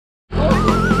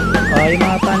Ay,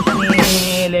 mga fans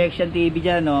ni Election TV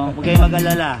dyan, no? Huwag kayong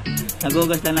mag-alala.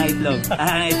 Nagugas na ng itlog.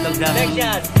 Itlog lang.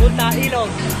 Election, punta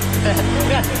ilog.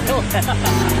 Nagugas itlog.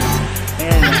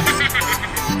 Ayan.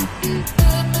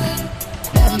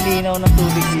 Ang linaw ng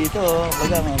tubig dito.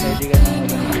 Baga, pwede ka nang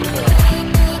mag-maligo.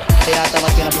 Kaya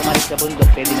tamat ka na pumalit sa bundok,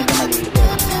 pwede na maligo.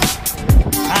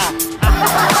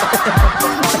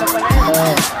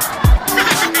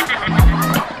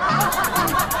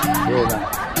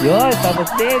 Yun,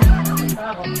 tapos din.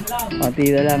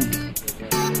 Pati na lang.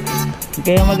 Huwag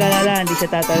kayong mag-alala, hindi siya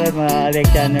tatagal, mga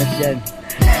Alexaners dyan.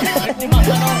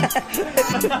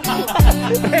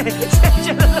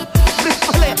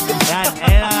 Yan,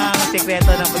 ayan ang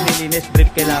sekreto ng paglilinis. Brief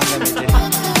kailangan gamitin.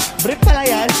 Brief pala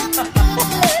yan.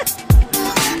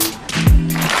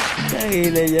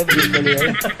 Nahila niya, brief pala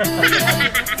yan.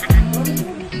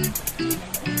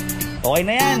 Okay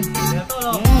na yan.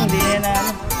 Hindi na yan na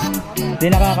ano. Hindi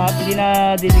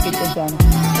na didikit kung saan.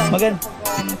 Magan.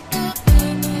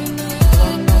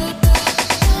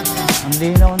 Ang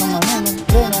linaw ng ano.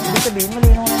 Ibig sabihin,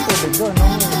 malinaw ng tubig doon.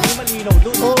 Hindi malinaw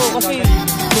doon. Oo, kasi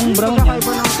kung brown yan.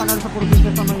 Kakaiba ng kanal sa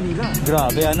probinsya sa Maynila.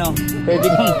 Grabe, ano. Pwede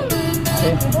kang...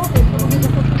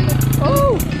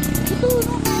 Oh!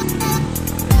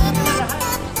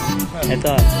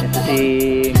 Ito si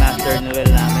Master Noel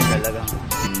namin talagang.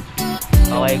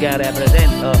 Okay ka,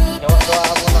 represent. Oh.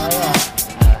 Gawa muna kayo ha.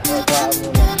 Gawa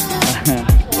muna.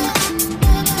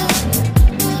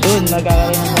 Soon,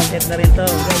 magkakaroon ng content na rin to.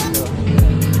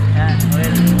 Yan,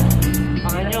 Noel.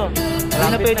 Pakita nyo. Hindi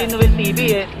na pwede Noel TV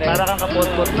eh. Para kang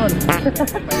kapot-pot nun.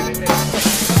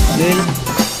 Noel.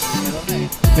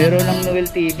 Meron ng Noel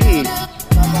TV eh.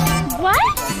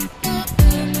 What?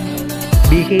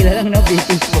 BK na lang, no? BK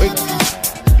Sport.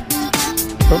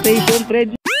 Rotation,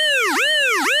 Fred.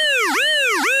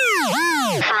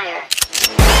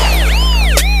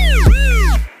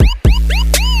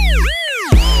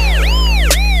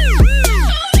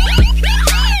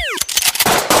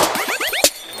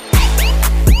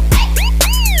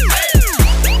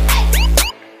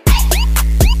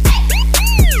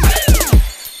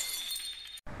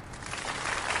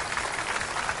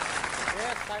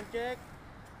 Time check.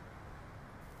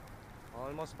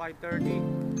 Almost 5:30.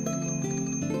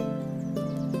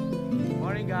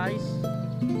 Morning guys.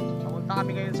 Papunta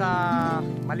kami ngayon sa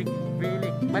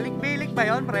Malikbilik. Malikbilik ba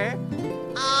yun, pre?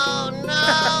 Oh no!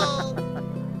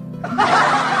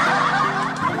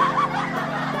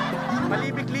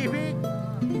 Malibik-libik.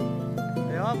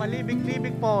 Ayun,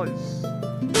 Malibik-libik False.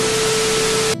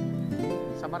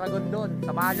 Sa Maragondon.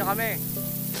 Samahan nyo kami.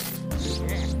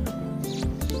 Yeah.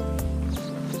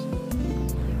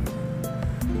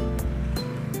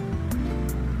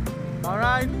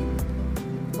 Alright,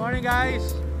 good morning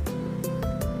guys.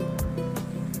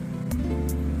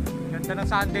 Ganda ng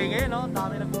Sunday ngayon, no?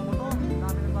 Dami nagmumoto,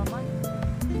 dami nagbabay.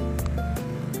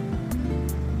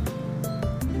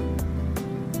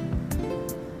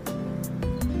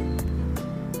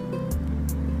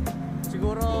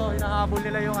 Siguro hinahabol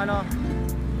nila yung ano,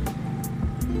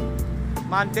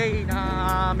 Monday na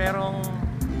merong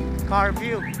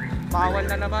curfew. Bawal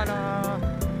na naman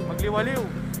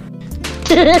magliwaliw.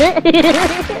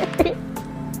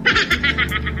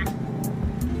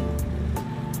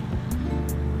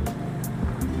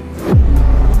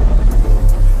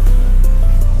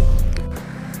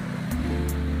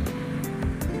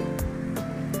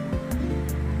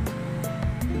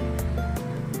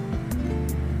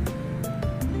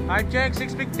 Time check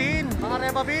 6:15 mga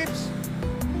Reba Beeps.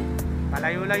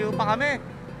 Malayo-layo pa kami.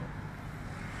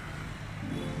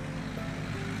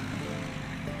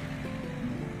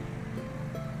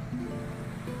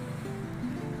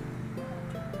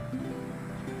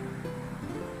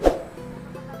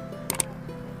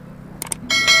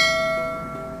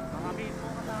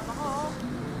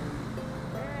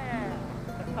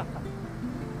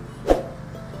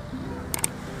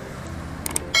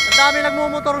 Ang dami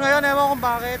nagmumotor ngayon, ewan kung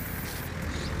bakit.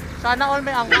 Sana all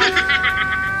may angkas.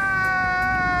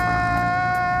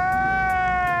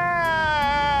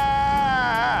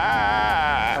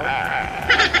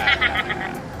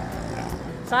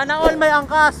 Sana all may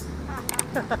angkas.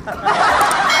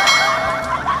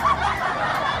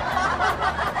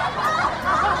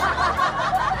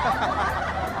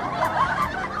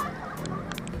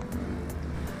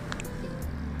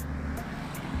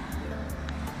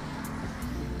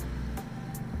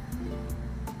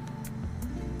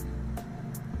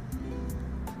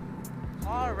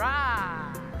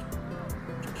 Alright!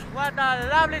 What a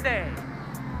lovely day!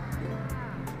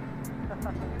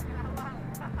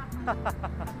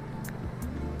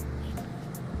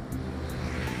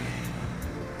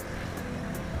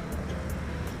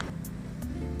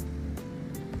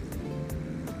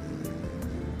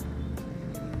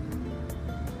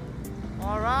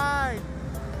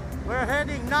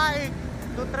 Wedding, Naik,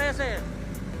 to 13.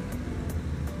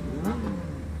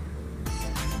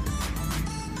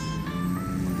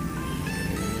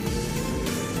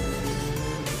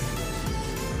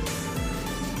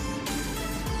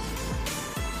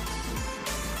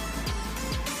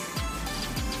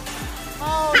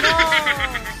 Oh no!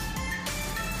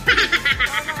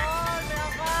 Sana all, may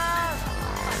akas!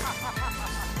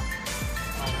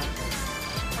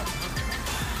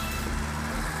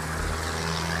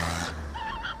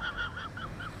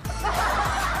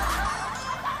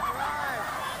 Alright.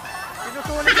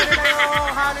 Sinusulit na nila yung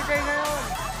holiday ngayon.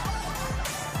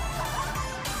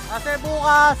 Kasi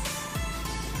bukas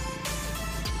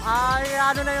ay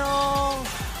ano na yung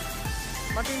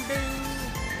matinding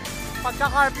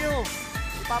pagka-curfew.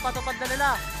 Ipapatupad na nila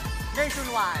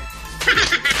nationwide.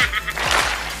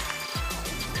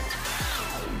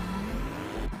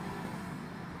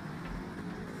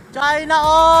 China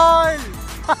oil!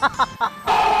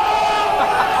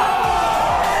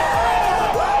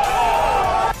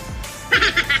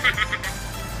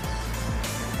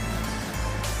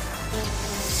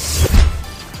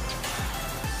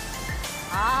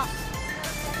 Ah.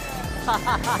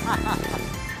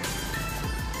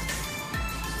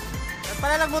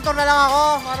 Pala nagmotor na lang ako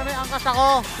para may angkas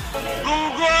ako.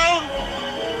 Gunggong!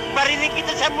 Barinig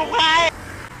kita sa mukha eh!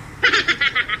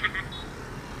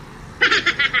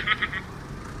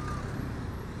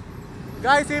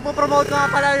 Guys, ipopromote ko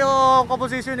nga pala yung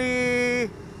composition ni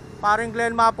paring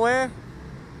Glenn Mapue.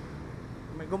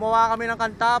 May gumawa kami ng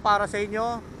kanta para sa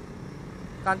inyo.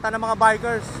 Kanta ng mga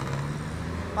bikers.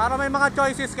 Para may mga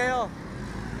choices kayo.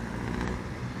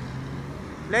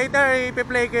 Later,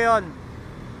 ipi-play ko yun.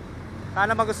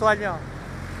 Sana magustuhan nyo.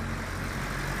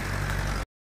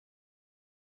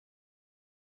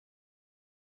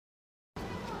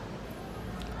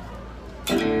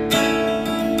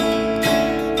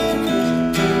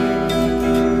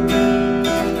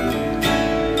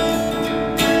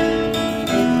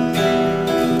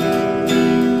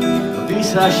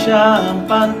 Mag-isa siya ang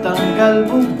pantanggal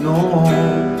bugno,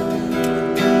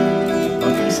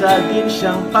 mag-isa din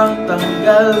siyang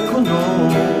pantanggal kuno.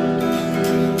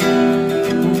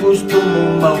 Kung gusto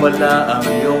mong mawala ang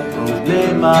iyong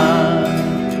problema,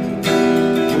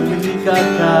 bumili ka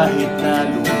kahit na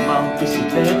lumang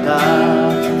bisikleta.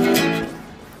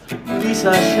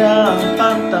 Mag-isa siya ang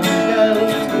pantanggal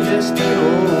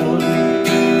kolesterol,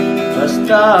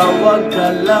 basta huwag ka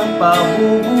lang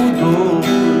pabubudol.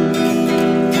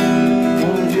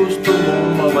 Kung gusto mong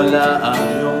mawala ang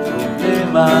iyong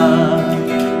problema,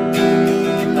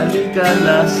 halika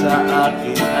na sa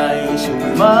akin ay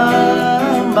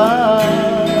sumama.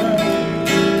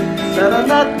 Tara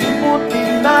na't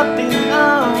liputin natin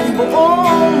ang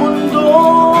buong mundo.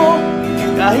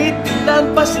 Kahit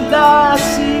ilan pa sila,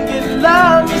 sige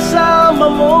lang isama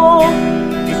mo.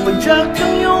 Ipadyak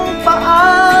ang iyong paa,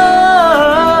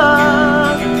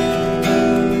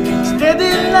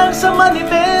 steady lang sa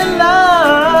manibela.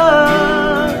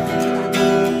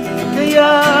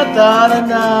 Kaya tara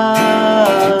na,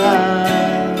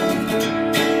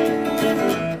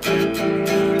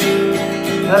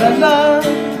 tara na,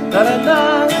 tara na,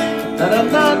 tara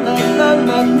na, na na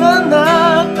na na na,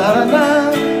 tara na,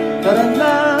 tara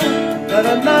na,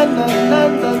 tara na, na na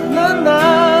na na na.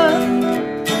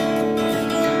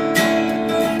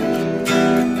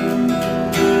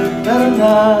 Tara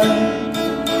na.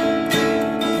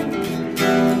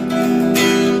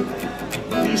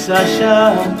 Mag-isa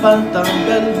siya ang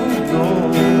pantanggal bugno,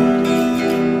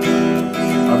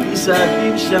 mag-isa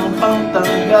din siyang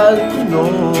pantanggal kuno.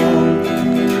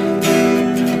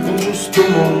 Kung gusto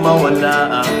mong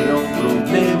mawala ang iyong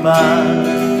problema,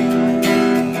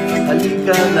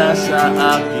 halika na sa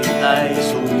akin ay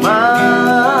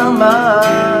sumama.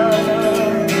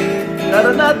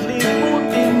 Tara na't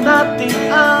liputin natin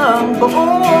ang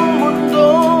buong mundo.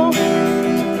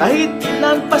 Kahit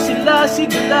ilan pa sila,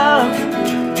 sige lang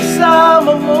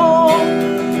isama mo.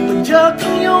 Padyak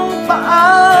ang iyong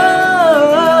paa,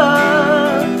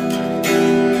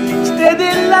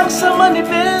 steady lang sa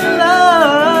manibela.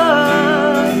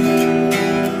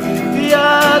 Kaya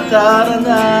tara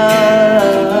na,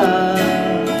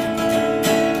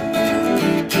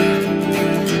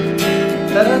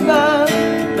 tara na,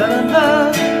 tara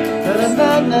na, tara na,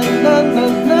 na na na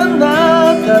na na,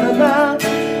 tara na,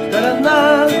 tara na,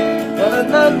 tara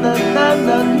na, na na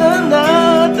na na na,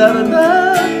 tara na,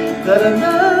 tara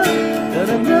na,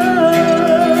 tara na,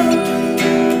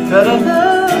 tara na,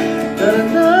 tara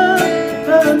na,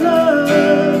 tara na.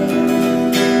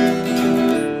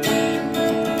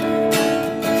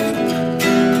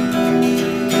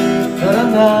 Tara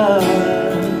na.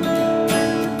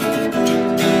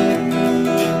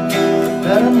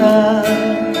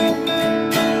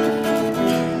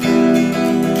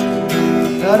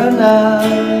 tara na.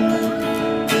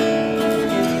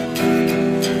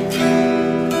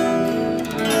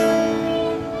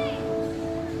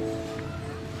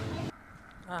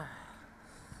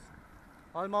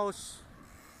 Almost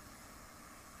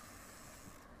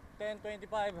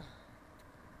 10:25.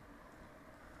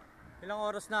 Ilang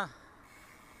oras na?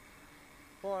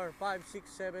 4, 5, 6,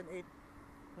 7, 8,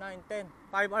 9, 10.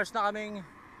 5 hours na kaming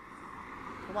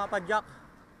pumapadyak.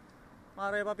 Mga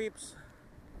Repa Pips,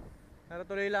 pero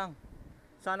tuloy lang.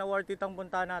 Sana worth it ang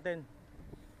punta natin.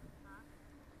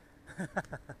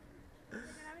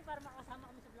 Para makasama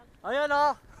kami sa vlog. Ayun o!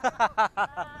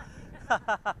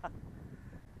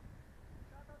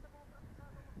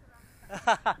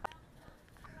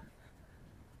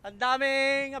 Ang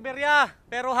daming aberya,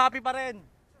 pero happy pa rin.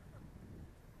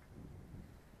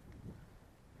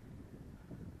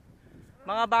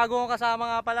 Mga bagong kasama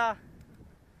nga pala.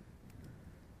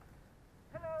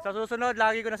 Sa susunod,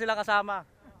 lagi ko na sila kasama.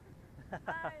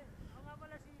 Ay, ako nga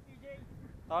pala si DJ.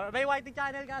 May YT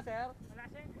channel ka, sir? Wala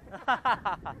siya.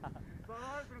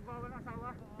 Bawal, pinagbawal ang asawa.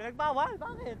 Pinagbawal?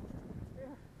 Bakit?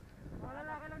 Mga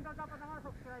lalaki lang daw dapat ang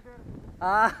subscriber.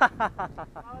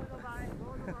 Bawal babae,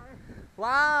 bawal babae.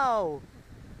 Wow!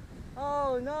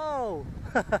 Oh no!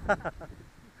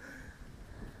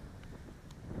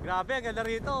 Grabe, ang ganda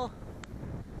rito.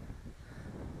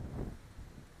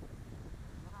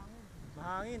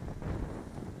 Mahangin.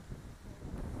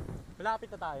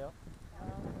 Malapit na tayo.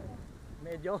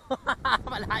 Medyo.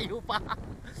 Malayo pa.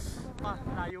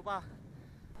 Malayo pa.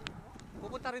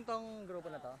 Pupunta rin tong grupo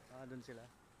na to. Doon sila.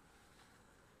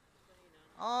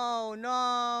 Oh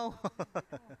no!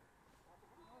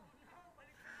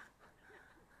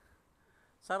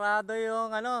 Sarado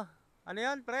yung ano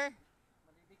yan pre?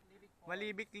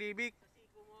 Malibik-libik.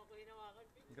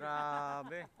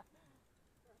 Grabe.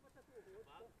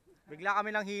 Bigla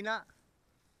kami nang hina.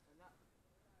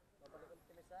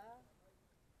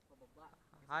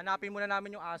 Hanapin muna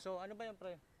namin yung aso. Ano ba yan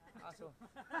pre? Aso.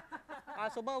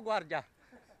 Aso ba o gwardiya?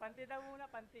 Panti daw muna,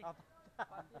 panti.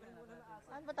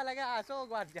 Ano ba talaga aso o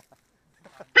gwardiya?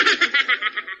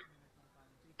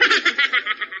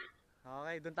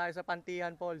 Okay, doon tayo sa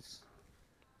Pantihan Falls.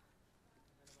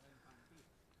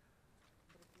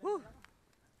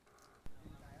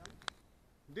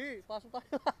 Hindi, pasok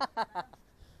tayo.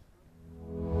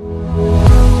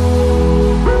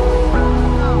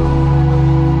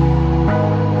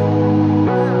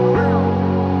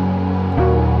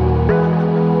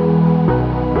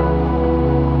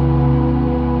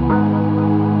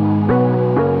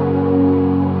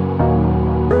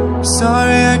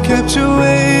 Sorry I kept you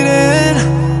waiting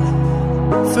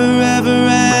forever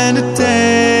and a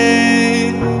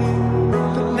day,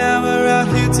 but now we're out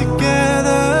here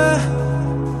together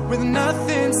with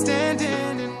nothing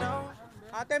standing in no.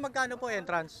 Ate, magkano po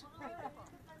entrance?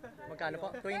 Magkano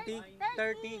po? 20?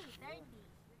 30?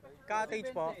 Cottage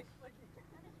po?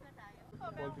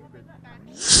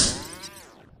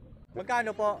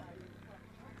 Magkano po?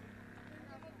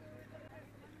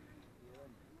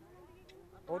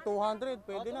 O 200,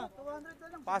 pwede na.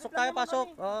 Pasok tayo,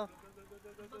 pasok.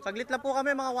 Saglit lang po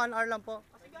kami, mga 1 hour lang po.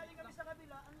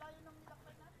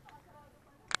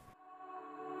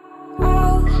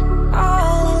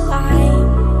 All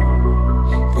alive.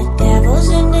 The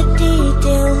devil's in the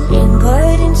detail, and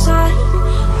good inside.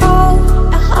 Oh,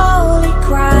 a holy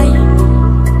crime.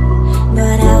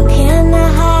 But how can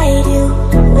I hide you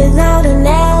without an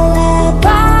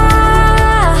alibi?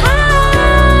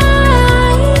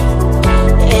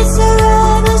 It's a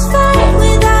rebel's fight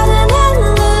without an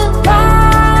alibi.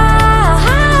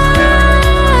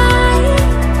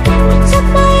 Took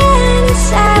my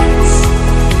innocence.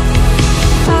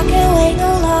 I can't wait no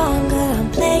longer.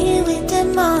 I'm playing with the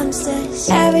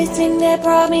monsters. Everything that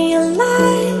brought me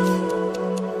alive.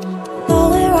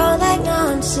 Though we're all like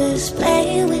monsters,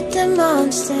 playing with the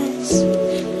monsters.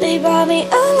 They brought me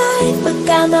alive, but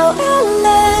got no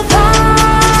alibi.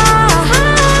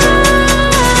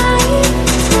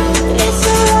 It's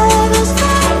a rebel's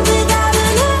fight without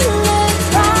an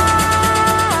alibi.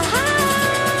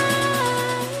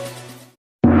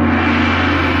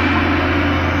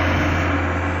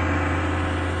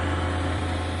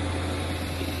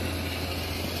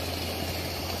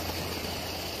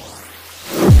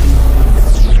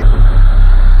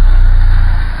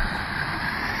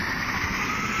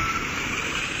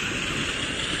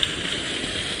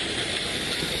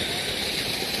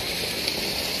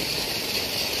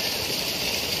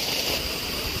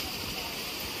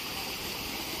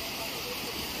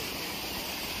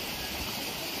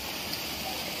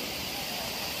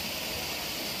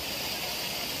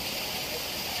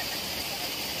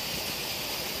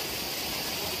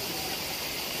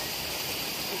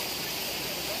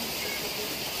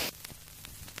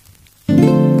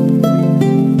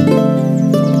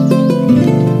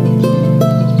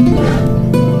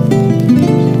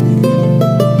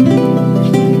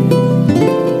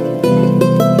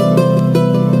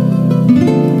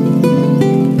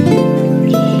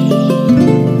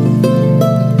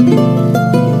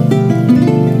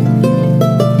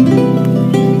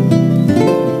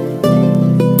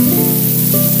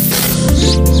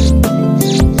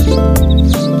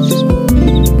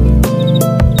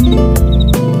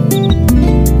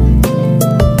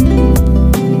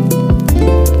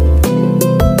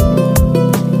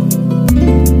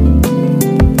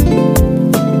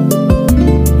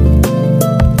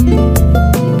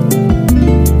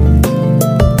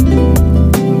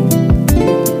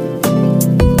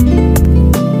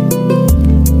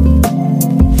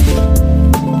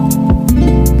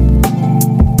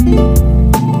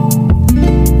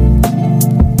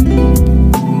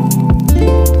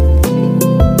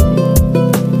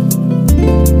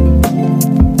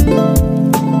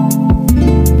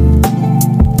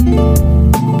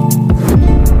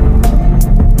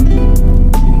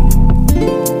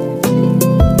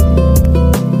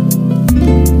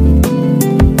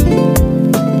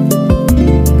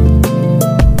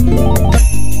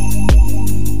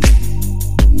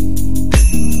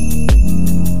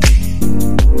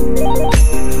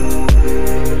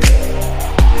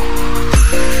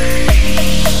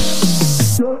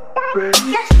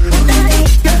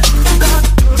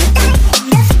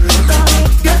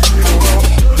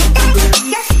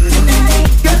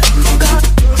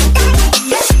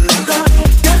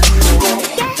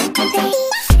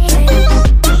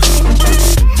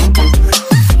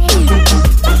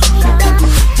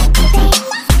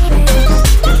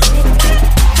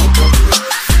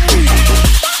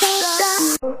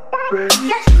 Shall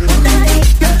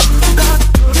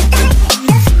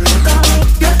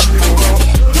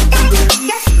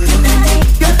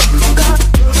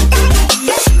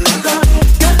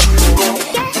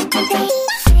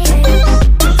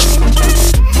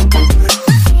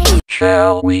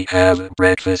we have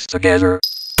breakfast together?